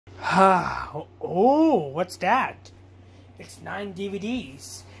Oh, what's that? It's 9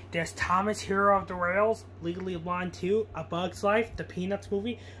 DVDs. There's Thomas, Hero of the Rails, Legally Blonde 2, A Bug's Life, The Peanuts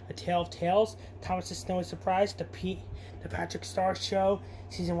Movie, A Tale of Tales, Thomas's Snowy Surprise, The Patrick Star Show,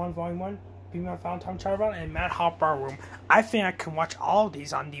 Season 1, Volume 1, Be My Valentine Child, and Mad Hot Bar Room. I think I can watch all of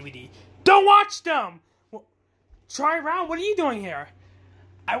these on DVD. Don't watch them! Well, try around. What are you doing here?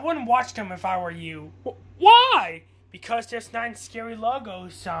 I wouldn't watch them if I were you. Why? Because there's 9 scary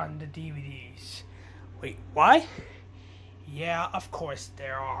logos on the DVDs. Wait, what? Yeah, of course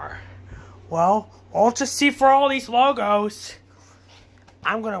there are. Well, I'll just see for all these logos.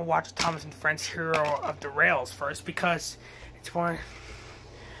 I'm gonna watch Thomas and Friends Hero of the Rails first because it's one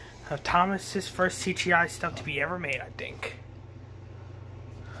of Thomas's first CGI stuff to be ever made, I think.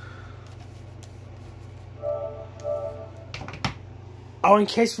 Oh, in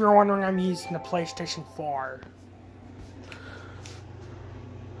case you were wondering, I'm using the PlayStation 4.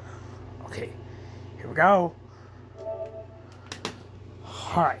 Okay, here we go.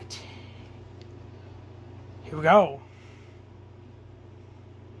 Alright. Here we go.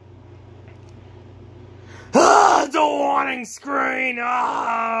 Ah, the warning screen!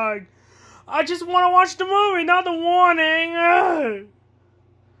 Ah, I just want to watch the movie, not the warning! Ah.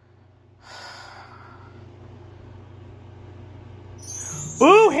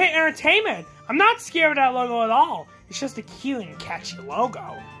 Ooh, hit entertainment! I'm not scared of that logo at all. It's just a cute and catchy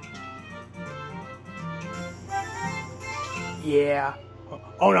logo. Yeah.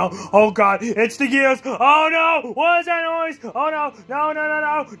 Oh no, oh god, it's the gears! Oh no, what is that noise? Oh no, no, no, no,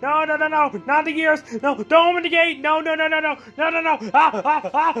 no, no, no, no, no, not the gears! No, don't open the gate! No, no, no, no, no, no, no, no! Ah, ah,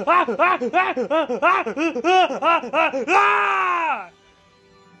 ah, ah, ah, ah, ah, ah,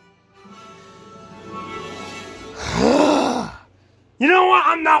 ah! You know what?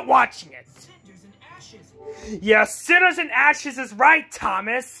 I'm not watching it. Cinders and Ashes. Yeah, Cinders and Ashes is right,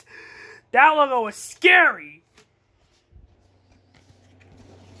 Thomas. That logo is scary.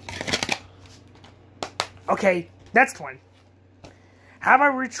 Okay, next one. How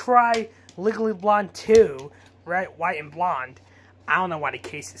about we try Legally Blonde 2, Red, White, and Blonde? I don't know why the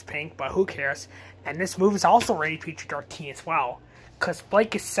case is pink, but who cares? And this movie is also rated PG-13 as well, because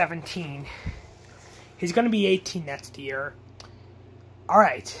Blake is 17. He's going to be 18 next year.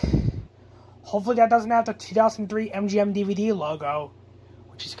 Alright. Hopefully that doesn't have the 2003 MGM DVD logo,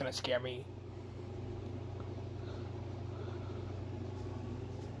 which is going to scare me.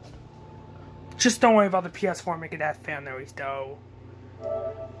 Just don't worry about the PS4 making that fan noise, though.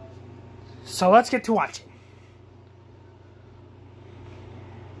 So let's get to watching.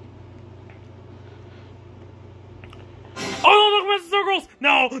 Oh, look, Mr. Circles!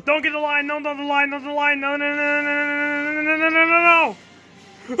 No, don't get the line, no, not the line, not the line, no, no, no, no, no, no, no, no, no, no, no!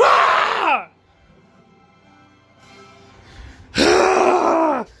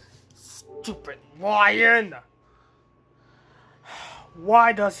 Ah! Stupid lion!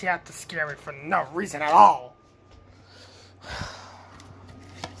 Why does he have to scare me for no reason at all?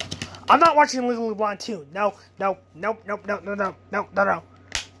 I'm not watching Legally Blonde 2. No, no, no, no, no, no, no, no, no, no.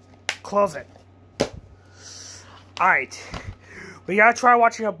 Close it. Alright. We gotta try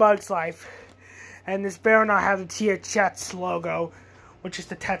watching A Bug's Life. And this better not have the Tia Chet's logo, which is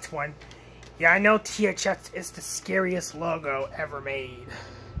the Tets one. Yeah, I know Tia Chet's is the scariest logo ever made.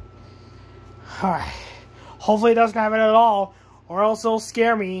 Alright. Hopefully it doesn't have it at all, or else it'll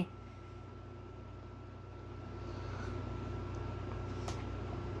scare me.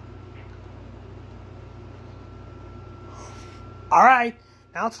 Alright,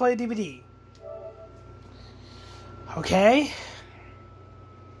 now let's play the DVD. Okay.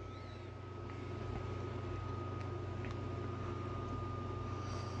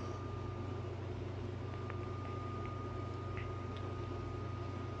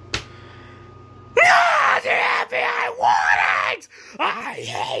 Warnings! I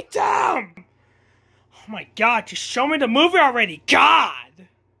hate them! Oh my god, just show me the movie already, God!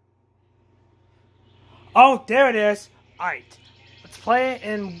 Oh, there it is. Alright, let's play it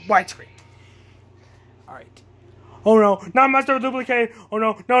in widescreen. Alright. Oh no, not Master Duplicate! Oh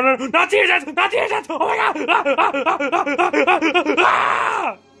no, no, no, no, not TSS! Not TSS! Oh my god!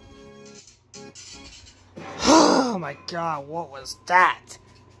 Ah! Oh my god, what was that?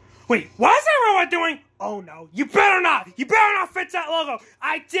 Wait, what is that robot doing? Oh no, you better not! You better not fix that logo!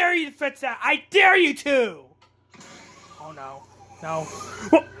 I dare you to fix that! I dare you to! Oh no, no.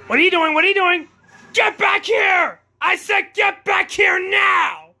 What are you doing? What are you doing? Get back here! I said get back here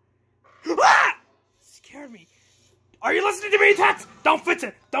now! Ah! Scared me. Are you listening to me, Tats? Don't fix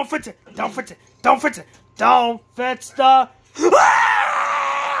it! Don't fix it! Don't fix it! Don't fix it! Don't fix the... Ah!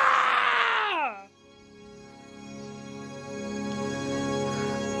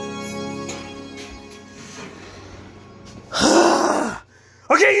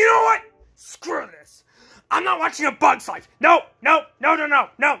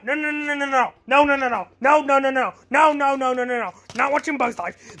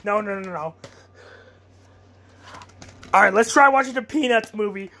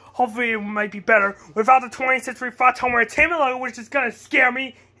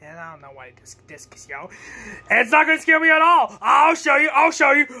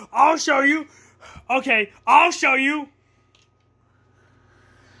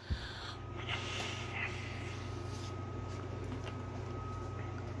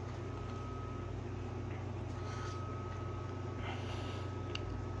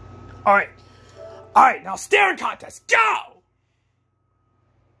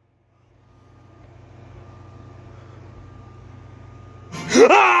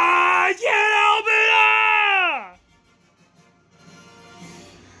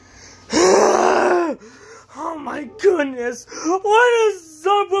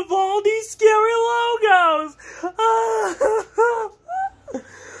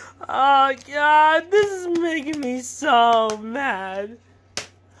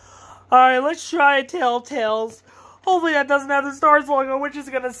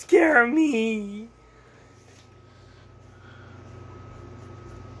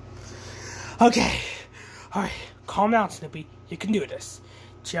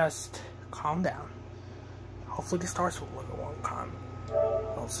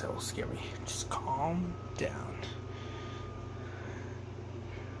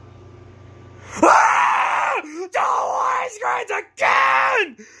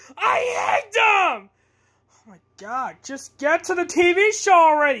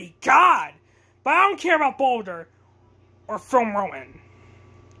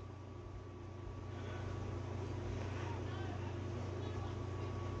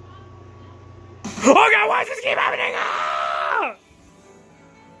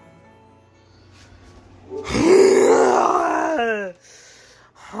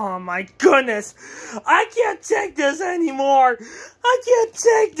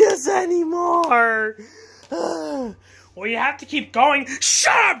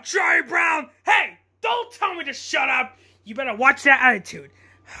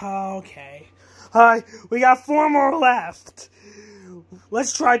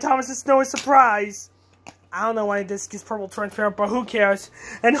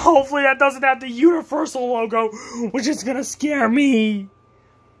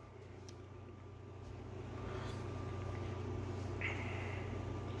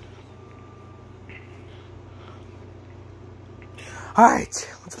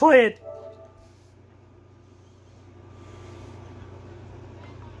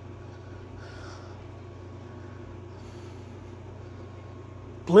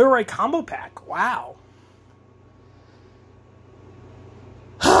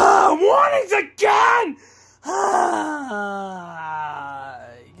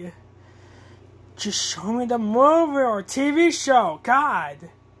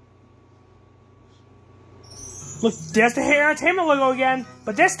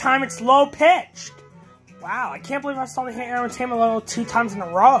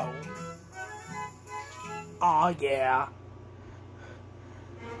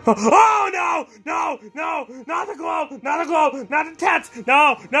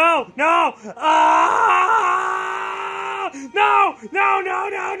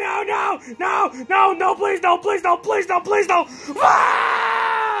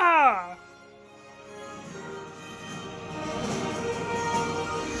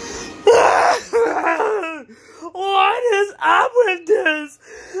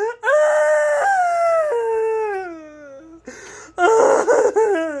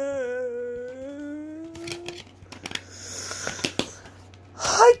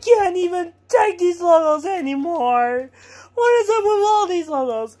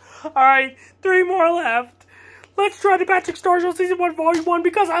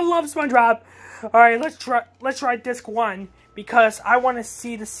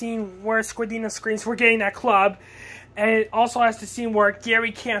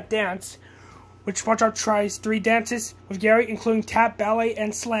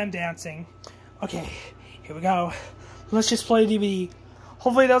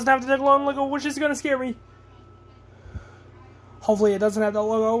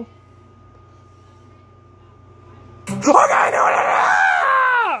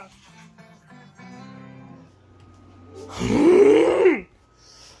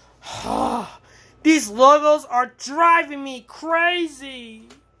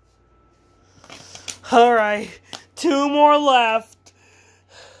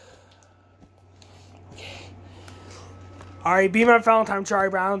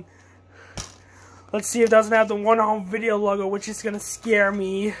 Let's see if it doesn't have the One Home Video logo, which is gonna scare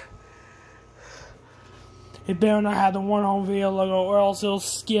me. It better not have the One Home Video logo, or else it'll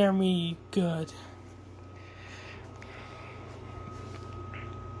scare me good.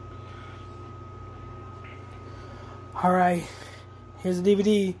 Alright, here's the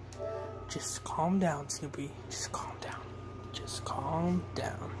DVD. Just calm down, Snoopy. Just calm down. Just calm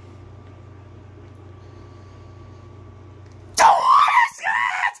down. Don't want to see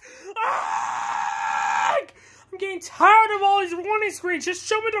it! I'm getting tired of all these warning screens. Just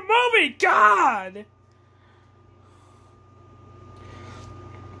show me the movie, God!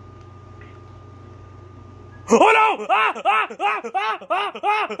 Oh no! Ah! Ah! Ah! Ah! Ah!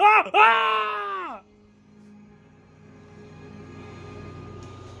 Ah! Ah!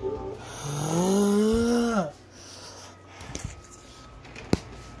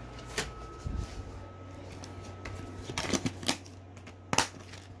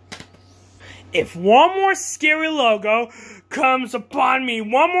 If one more scary logo comes upon me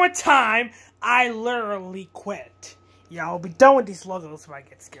one more time, I literally quit. Yeah, I'll be done with these logos if I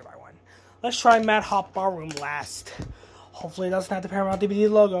get scared by one. Let's try Mad Hot Ballroom last. Hopefully it doesn't have the Paramount DVD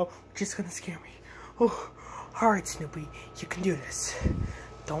logo, which is gonna scare me. Oh, alright, Snoopy, you can do this.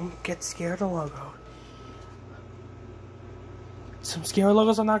 Don't get scared of the logo. Some scary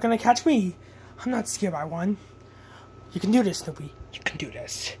logos are not gonna catch me. I'm not scared by one. You can do this, Snoopy. You can do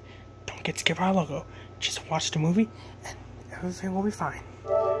this. Don't get scared by a logo. Just watch the movie, and everything will be fine.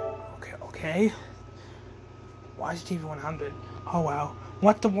 Okay. Why is TV 100? Oh wow.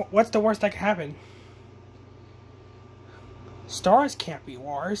 What's the worst that can happen? Stars can't be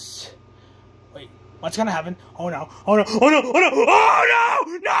worse. Wait, what's gonna happen? Oh no! Oh no! Oh no! Oh no! Oh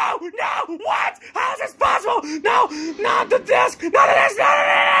no! No! No! What? How is this possible? No! Not the disc! Not the disc! No!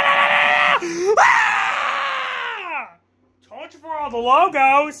 Ah! Told you for all the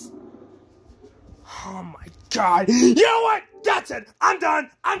logos. Oh my God! You know what? That's it. I'm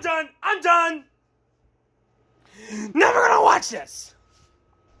done. I'm done. I'm done. Never gonna watch this.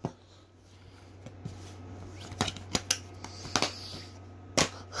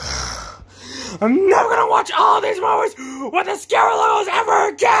 I'm never gonna watch all these movies with the scary logos ever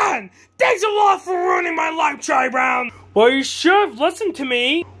again! Thanks a lot for ruining my life, Charlie Brown! Well, you should have listened to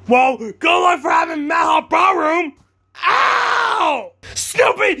me. Well, good luck for having Mad Hot Ballroom! Ow!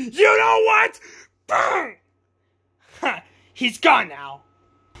 Snoopy, you know what? He's gone now.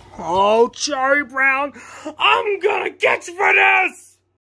 Oh, Charlie Brown, I'm gonna get you for this!